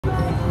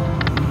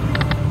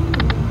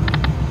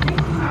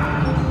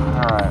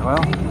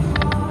Well,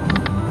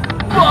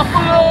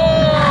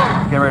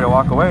 getting ready to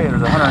walk away.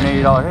 There's a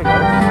 $180 hit,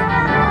 guys.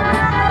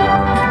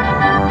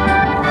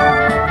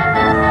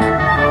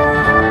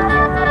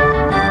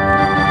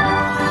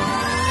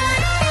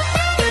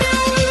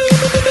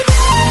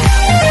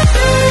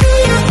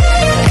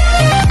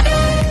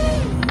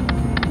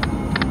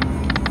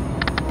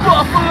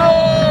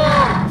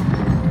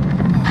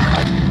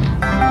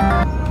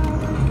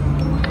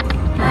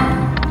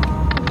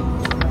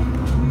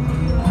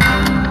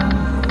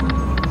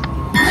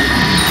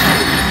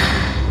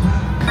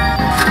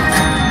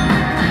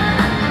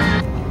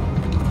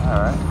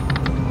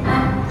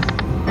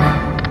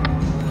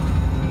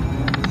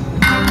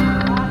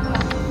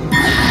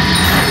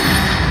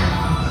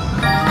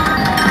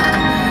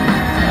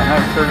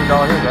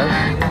 $30 here, guys.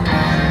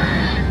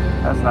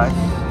 That's nice.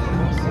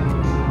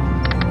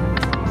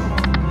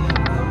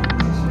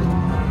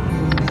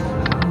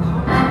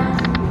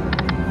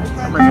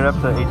 I'll bring it up to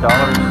 $8.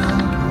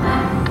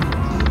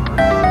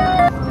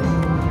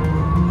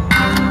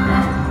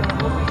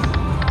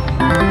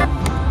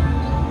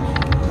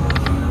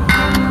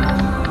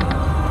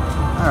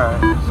 Alright,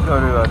 let's go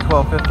to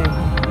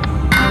 $12.50.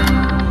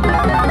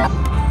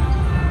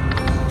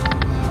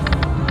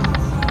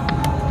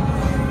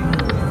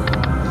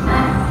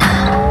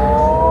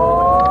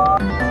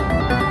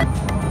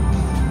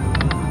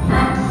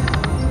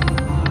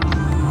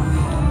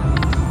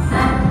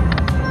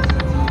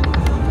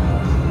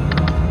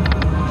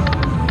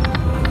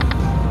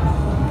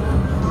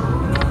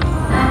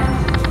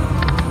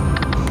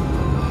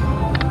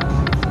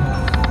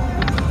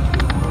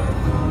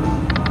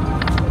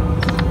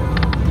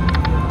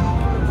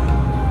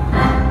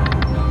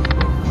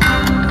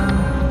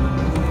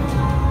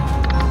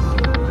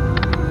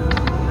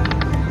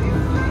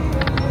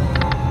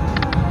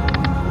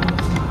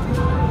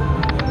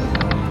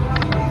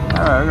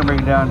 Alright, we're going to bring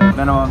it down to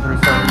minimum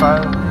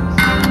 375.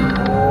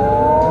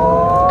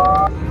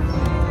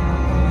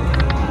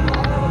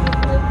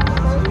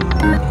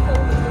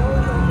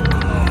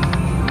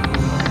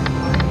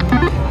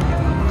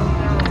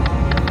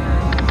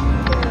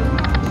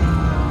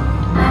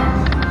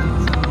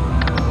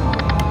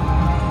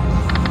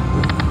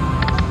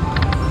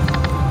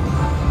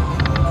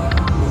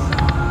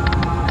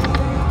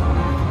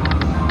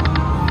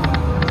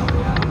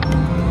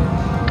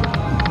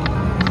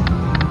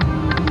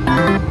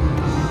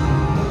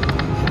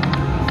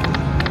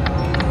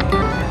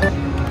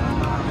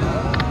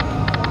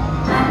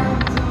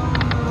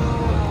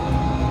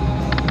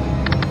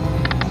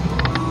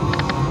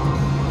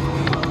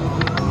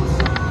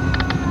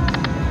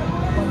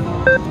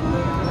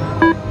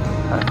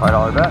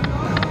 $5 bet.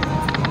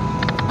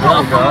 There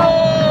we go.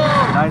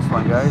 Nice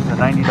one, guys. A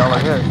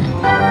 $90 hit.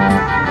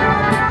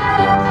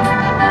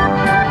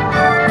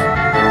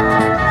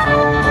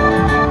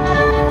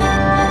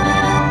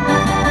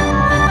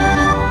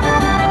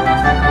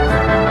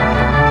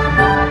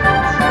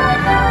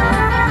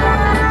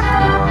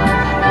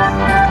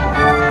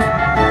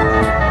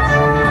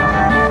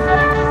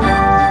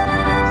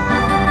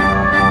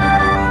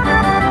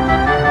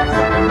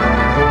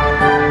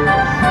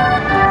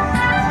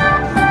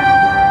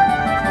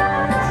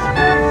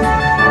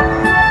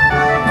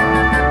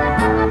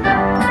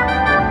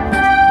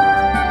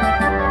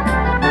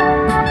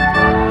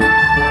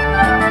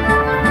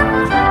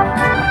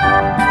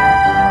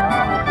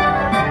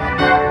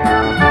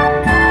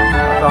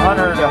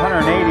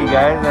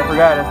 Guys, I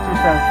forgot, it's 2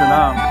 cents to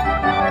nom.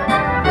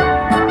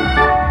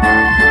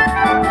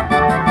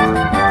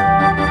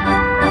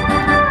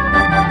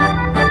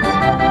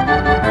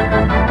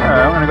 Alright,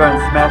 I'm gonna go ahead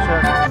and smash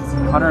it.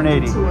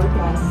 180.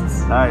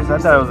 Nice. I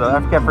thought it was I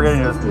kept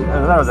forgetting I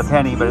thought it was a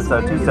penny, but it's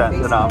 2 cents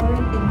to nom.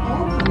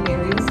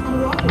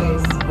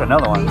 Got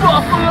another one.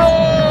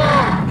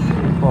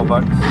 12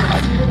 bucks.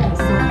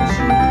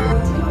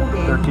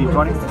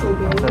 13.20.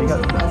 So you got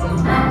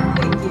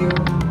Thank you.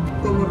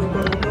 Como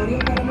recordatorio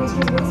para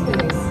nuestros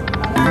huéspedes,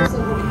 para su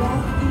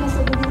seguridad y la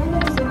seguridad de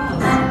los demás,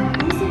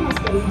 use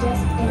mascarillas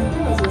en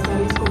todas las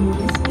áreas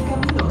comunes y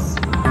caminos.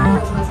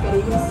 Las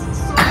mascarillas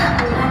solo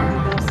pueden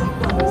quitarse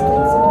cuando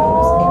estén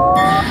sentados en.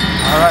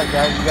 Alright,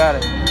 guys, you got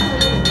it.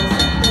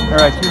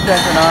 Alright, 2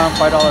 cents and on,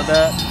 $5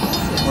 bet.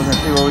 We're gonna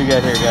see what we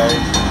got here,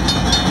 guys.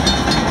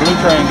 Blue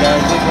train,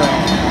 guys, blue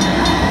train.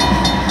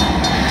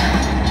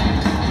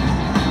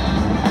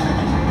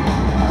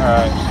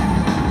 Alright.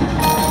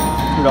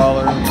 $2.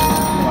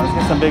 Let's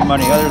get some big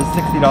money. There's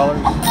 $60. Alright.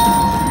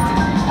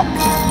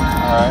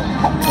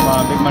 Come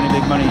on, big money,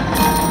 big money.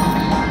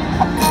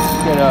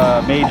 Let's get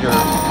a major.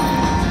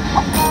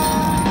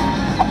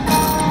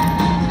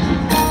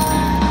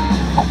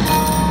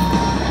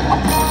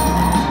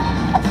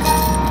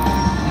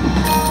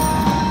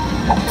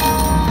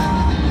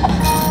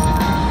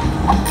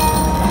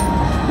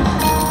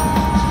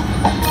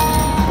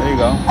 There you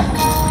go.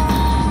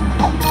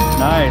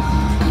 Nice.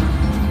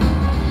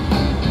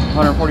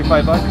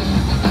 145 bucks.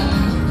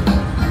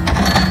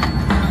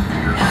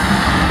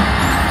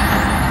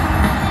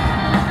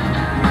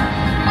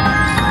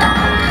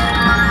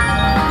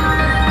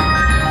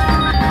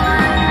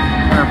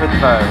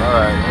 $155. All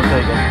right. Alright, we'll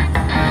take it.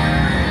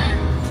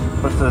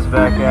 Puts this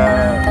back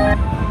at,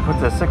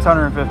 puts it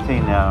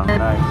 615 now.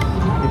 Nice.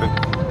 Keep it.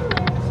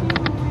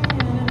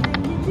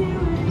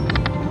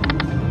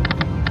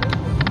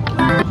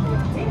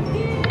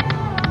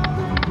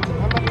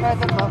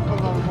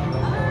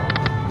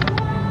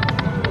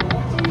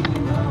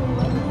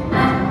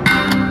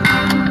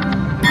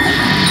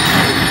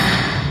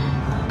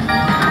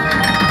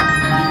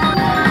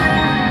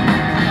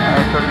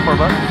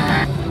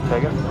 $34.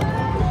 Take it.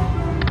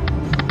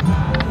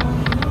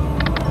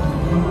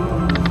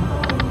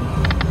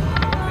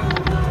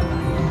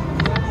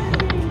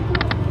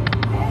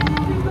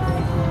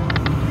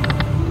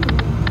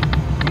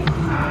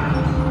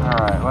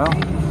 Alright, well.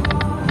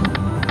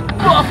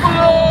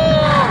 Buffalo!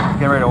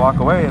 Getting ready to walk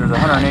away. There's a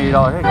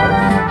 $180 hit, guys.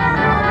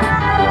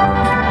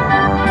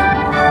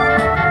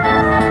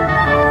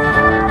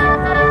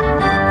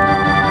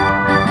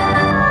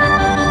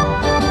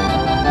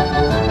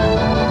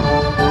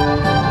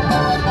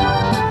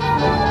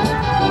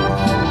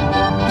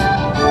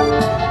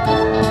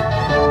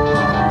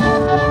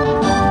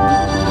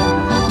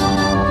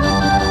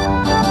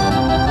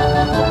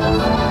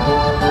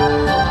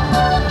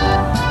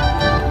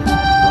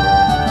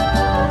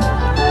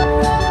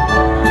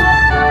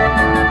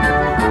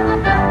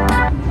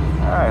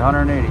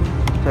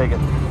 Take it.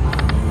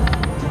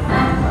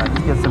 Alright,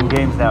 let's get some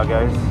games now,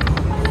 guys.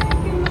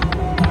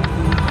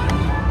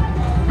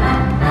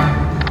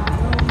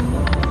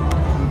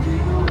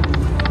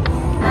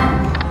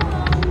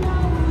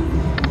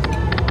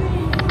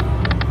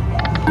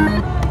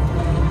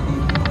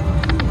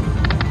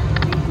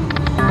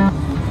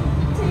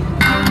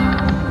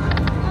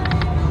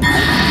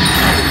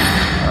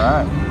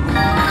 Alright.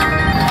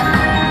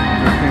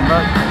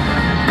 $15.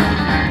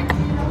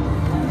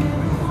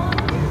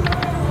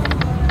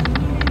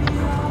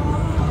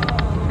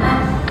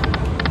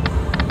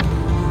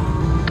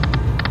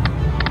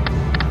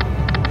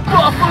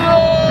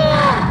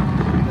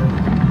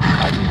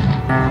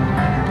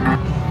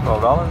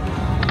 $12.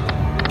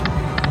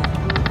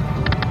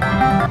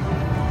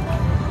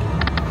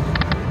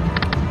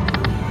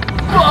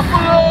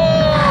 Buffalo!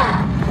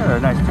 Yeah, a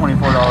nice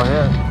 $24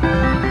 hit.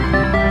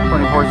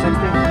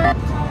 $24.60.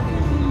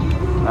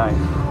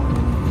 Nice.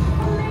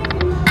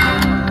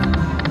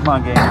 Come on,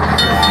 game.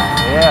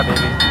 Yeah,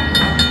 baby.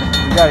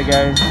 You got it,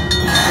 guys. See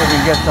if we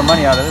can get some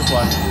money out of this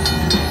one.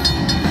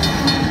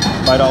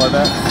 $5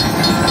 bet.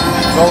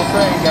 Gold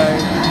train,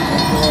 guys.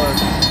 Thank the Lord.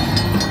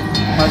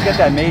 Let's get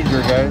that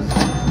major, guys.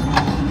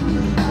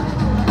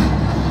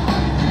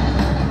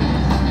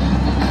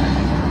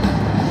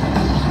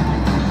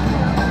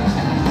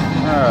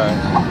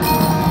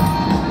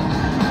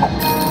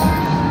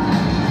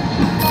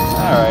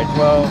 Alright,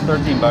 12,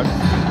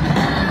 $13.